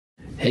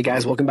Hey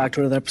guys, welcome back to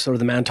another episode of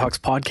the Man Talks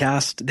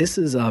podcast. This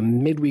is a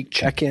midweek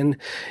check-in.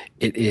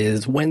 It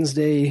is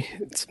Wednesday.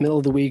 It's middle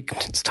of the week.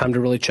 It's time to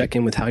really check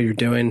in with how you're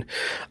doing.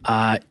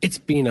 It's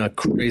been a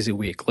crazy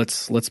week.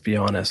 Let's be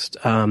honest.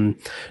 No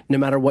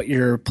matter what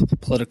your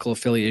political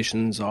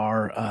affiliations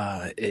are,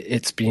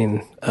 it's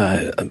been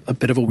a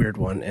bit of a weird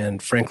one.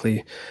 And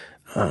frankly,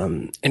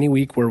 any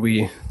week where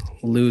we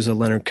lose a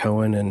Leonard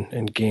Cohen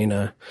and gain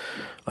a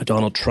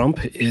Donald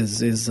Trump is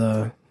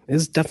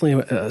definitely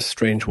a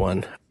strange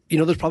one. You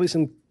know, there's probably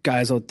some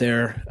guys out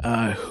there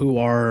who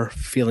are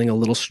feeling a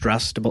little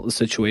stressed about the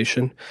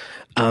situation.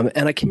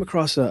 And I came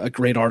across a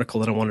great article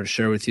that I wanted to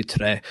share with you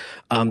today.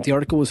 The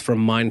article was from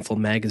Mindful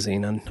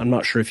Magazine. And I'm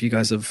not sure if you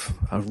guys have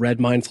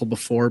read Mindful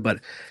before, but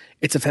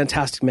it's a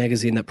fantastic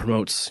magazine that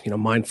promotes,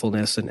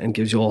 mindfulness and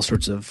gives you all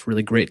sorts of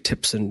really great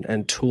tips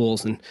and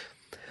tools. And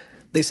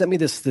they sent me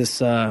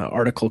this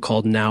article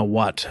called Now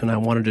What, and I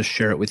wanted to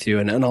share it with you,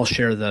 and I'll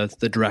share the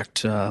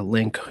direct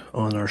link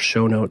on our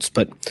show notes.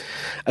 But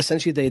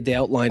essentially, they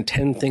outline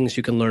 10 things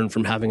you can learn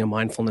from having a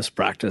mindfulness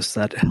practice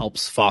that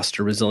helps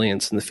foster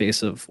resilience in the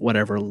face of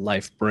whatever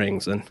life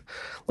brings. And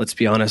let's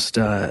be honest,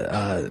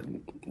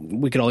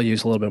 we could all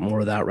use a little bit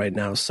more of that right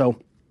now.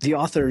 So the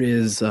author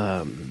is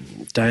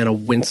Diana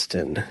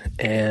Winston,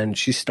 and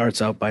she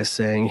starts out by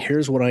saying,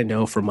 here's what I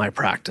know from my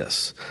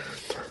practice.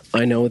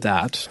 I know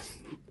that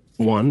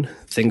 1,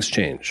 things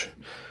change.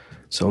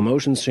 So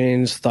emotions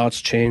change,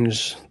 thoughts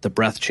change, the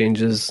breath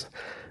changes,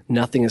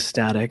 nothing is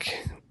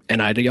static,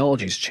 and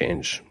ideologies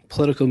change.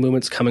 Political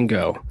movements come and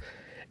go.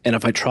 And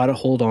if I try to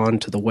hold on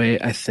to the way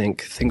I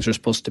think things are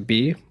supposed to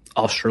be,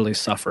 I'll surely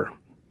suffer.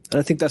 And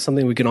I think that's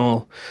something we can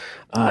all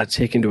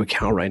take into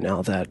account right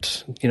now,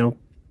 that,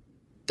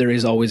 there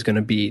is always going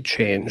to be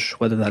change,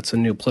 whether that's a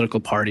new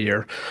political party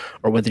or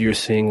whether you're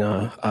seeing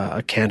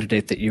a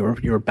candidate that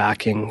you're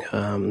backing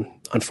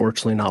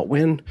unfortunately not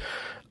win,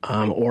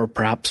 or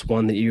perhaps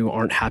one that you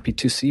aren't happy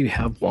to see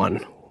have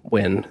one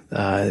win.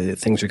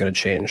 Things are going to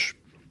change.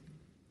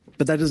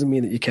 But that doesn't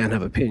mean that you can't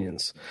have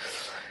opinions.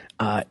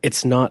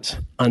 It's not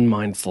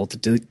unmindful to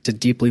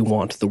deeply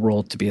want the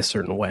world to be a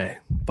certain way.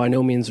 By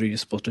no means are you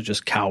supposed to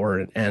just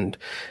cower and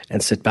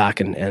sit back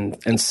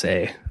and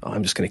say, oh,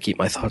 I'm just going to keep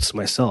my thoughts to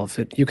myself.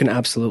 You can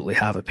absolutely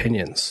have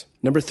opinions.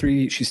 Number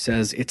 3, she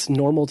says, it's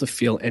normal to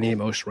feel any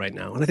emotion right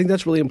now. And I think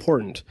that's really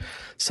important.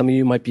 Some of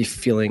you might be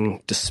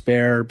feeling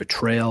despair,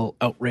 betrayal,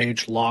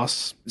 outrage,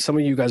 loss. Some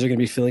of you guys are going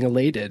to be feeling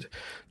elated,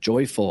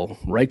 joyful,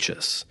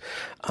 righteous,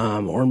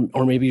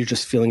 or maybe you're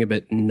just feeling a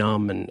bit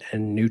numb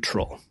and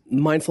neutral.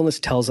 Mindfulness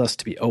tells us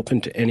to be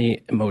open to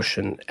any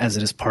emotion as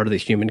it is part of the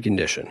human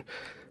condition.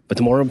 But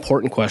the more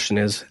important question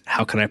is,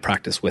 how can I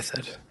practice with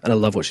it? And I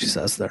love what she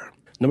says there.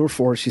 Number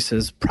 4, she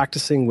says,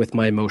 practicing with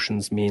my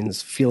emotions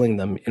means feeling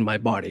them in my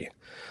body.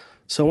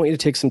 So I want you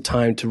to take some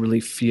time to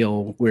really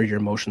feel where your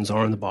emotions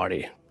are in the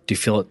body. Do you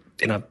feel it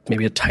in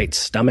maybe a tight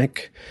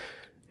stomach?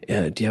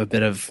 Do you have a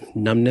bit of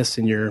numbness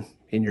in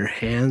your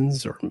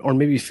hands, or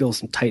maybe you feel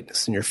some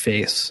tightness in your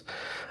face?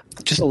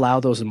 Just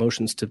allow those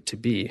emotions to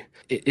be.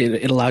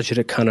 It allows you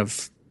to kind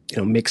of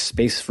make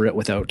space for it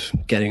without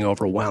getting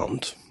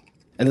overwhelmed.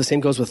 And the same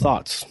goes with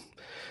thoughts.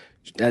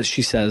 As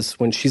she says,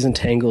 when she's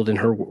entangled in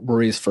her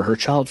worries for her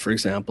child, for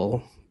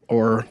example,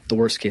 or the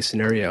worst case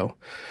scenario,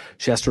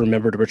 she has to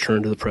remember to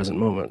return to the present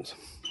moment.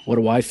 What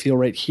do I feel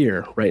right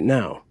here, right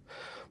now?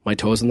 My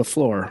toes on the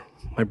floor,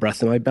 my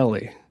breath in my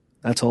belly.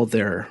 That's all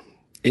there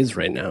is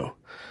right now.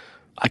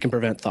 I can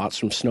prevent thoughts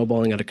from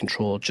snowballing out of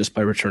control just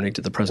by returning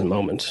to the present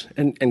moment.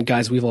 And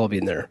guys, we've all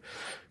been there.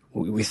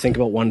 We think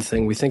about one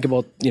thing. We think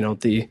about,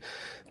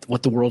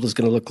 what the world is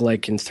going to look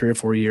like in 3 or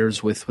 4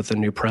 years with a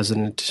new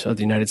president of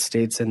the United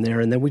States in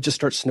there. And then we just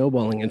start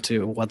snowballing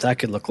into what that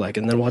could look like,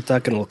 and then what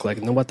that's going to look like,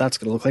 and then what that's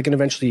going to look like. And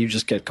eventually you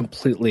just get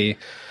completely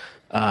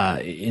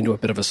into a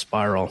bit of a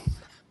spiral.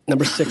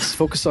 Number 6,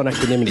 focus on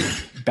equanimity.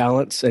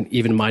 Balance and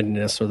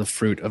even-mindedness are the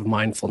fruit of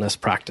mindfulness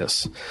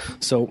practice.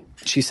 So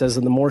she says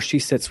that the more she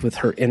sits with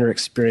her inner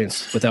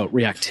experience without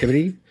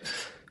reactivity,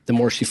 the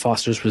more she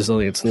fosters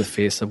resilience in the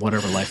face of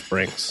whatever life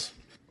brings.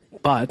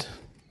 But,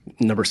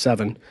 number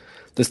 7,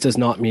 this does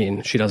not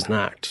mean she doesn't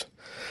act.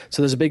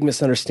 So there's a big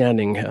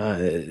misunderstanding.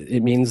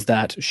 It means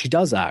that she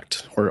does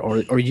act,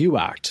 or you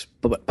act,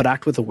 but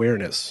act with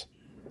awareness.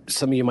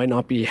 Some of you might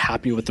not be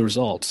happy with the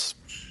results.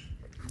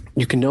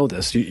 You can know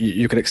this.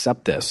 You can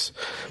accept this.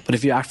 But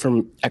if you act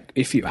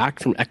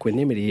from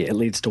equanimity, it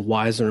leads to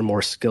wiser and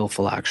more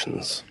skillful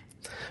actions.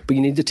 But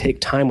you need to take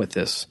time with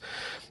this.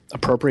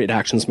 Appropriate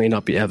actions may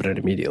not be evident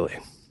immediately.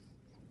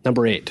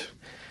 Number 8.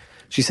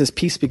 She says,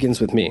 peace begins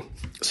with me.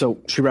 So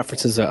she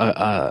references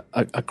a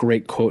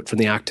great quote from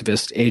the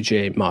activist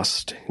A.J.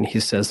 Must, and he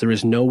says, there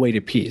is no way to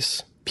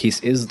peace. Peace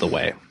is the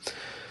way.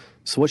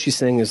 So what she's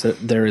saying is that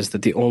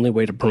the only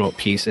way to promote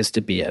peace is to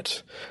be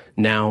it.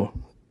 Now,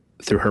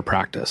 through her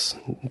practice.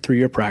 Through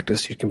your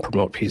practice, you can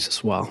promote peace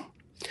as well.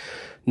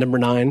 Number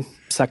 9,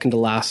 second to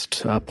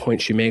last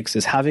point she makes,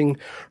 is having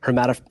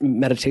her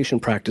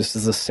meditation practice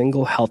is the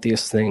single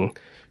healthiest thing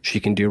she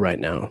can do right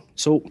now.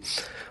 So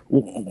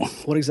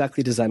what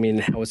exactly does that mean,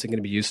 and how is it going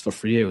to be useful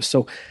for you?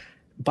 So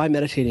by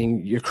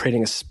meditating, you're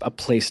creating a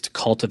place to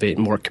cultivate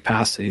more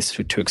capacities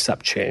to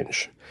accept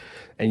change.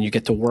 And you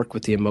get to work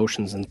with the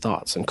emotions and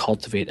thoughts and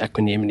cultivate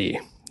equanimity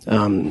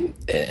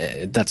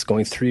that's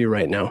going through you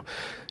right now.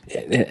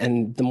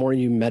 And the more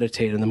you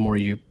meditate and the more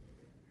you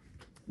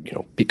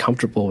be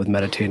comfortable with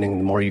meditating,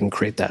 the more you can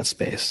create that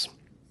space.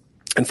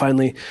 And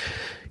finally,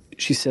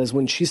 she says,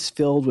 when she's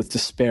filled with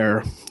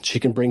despair, she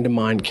can bring to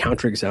mind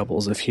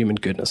counterexamples of human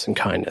goodness and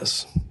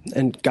kindness.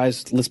 And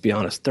guys, let's be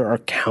honest, there are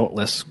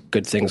countless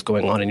good things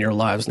going on in your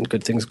lives and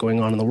good things going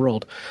on in the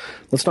world.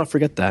 Let's not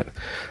forget that.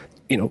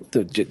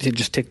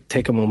 Just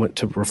take a moment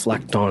to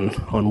reflect on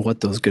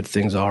what those good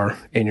things are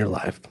in your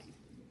life.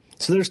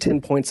 So there's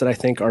 10 points that I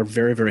think are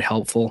very, very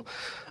helpful.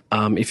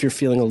 If you're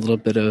feeling a little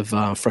bit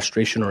of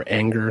frustration or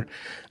anger,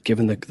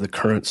 given the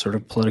current sort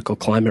of political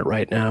climate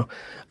right now,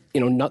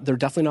 they're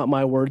definitely not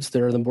my words.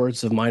 They're the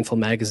words of Mindful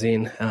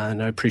Magazine,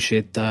 and I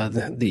appreciate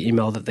the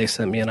email that they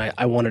sent me, and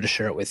I wanted to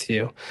share it with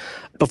you.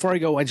 Before I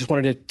go, I just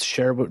wanted to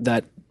share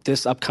that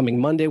this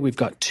upcoming Monday, we've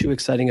got 2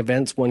 exciting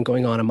events, one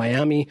going on in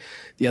Miami,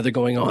 the other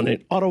going on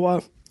in Ottawa.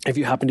 If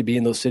you happen to be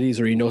in those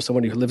cities or you know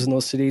somebody who lives in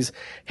those cities,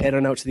 head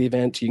on out to the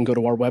event. You can go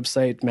to our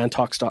website,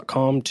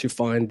 mantalks.com, to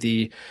find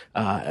the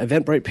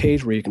Eventbrite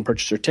page where you can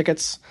purchase your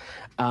tickets.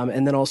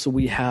 And then also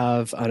we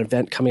have an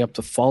event coming up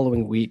the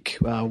following week,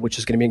 which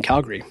is going to be in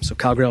Calgary. So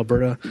Calgary,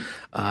 Alberta.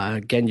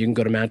 Again, you can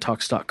go to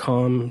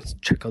mantalks.com,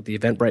 check out the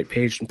Eventbrite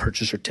page and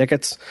purchase your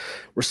tickets.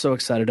 We're so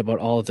excited about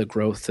all of the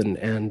growth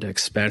and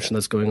expansion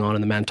that's going on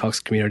in the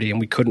Mantalks community, and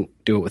we couldn't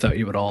do it without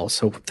you at all.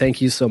 So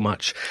thank you so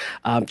much.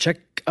 Check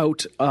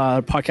out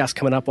a podcast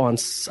coming up on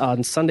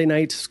Sunday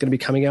night. It's going to be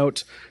coming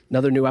out,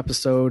 another new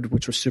episode,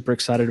 which we're super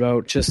excited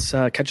about. Just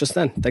catch us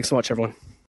then. Thanks so much, everyone.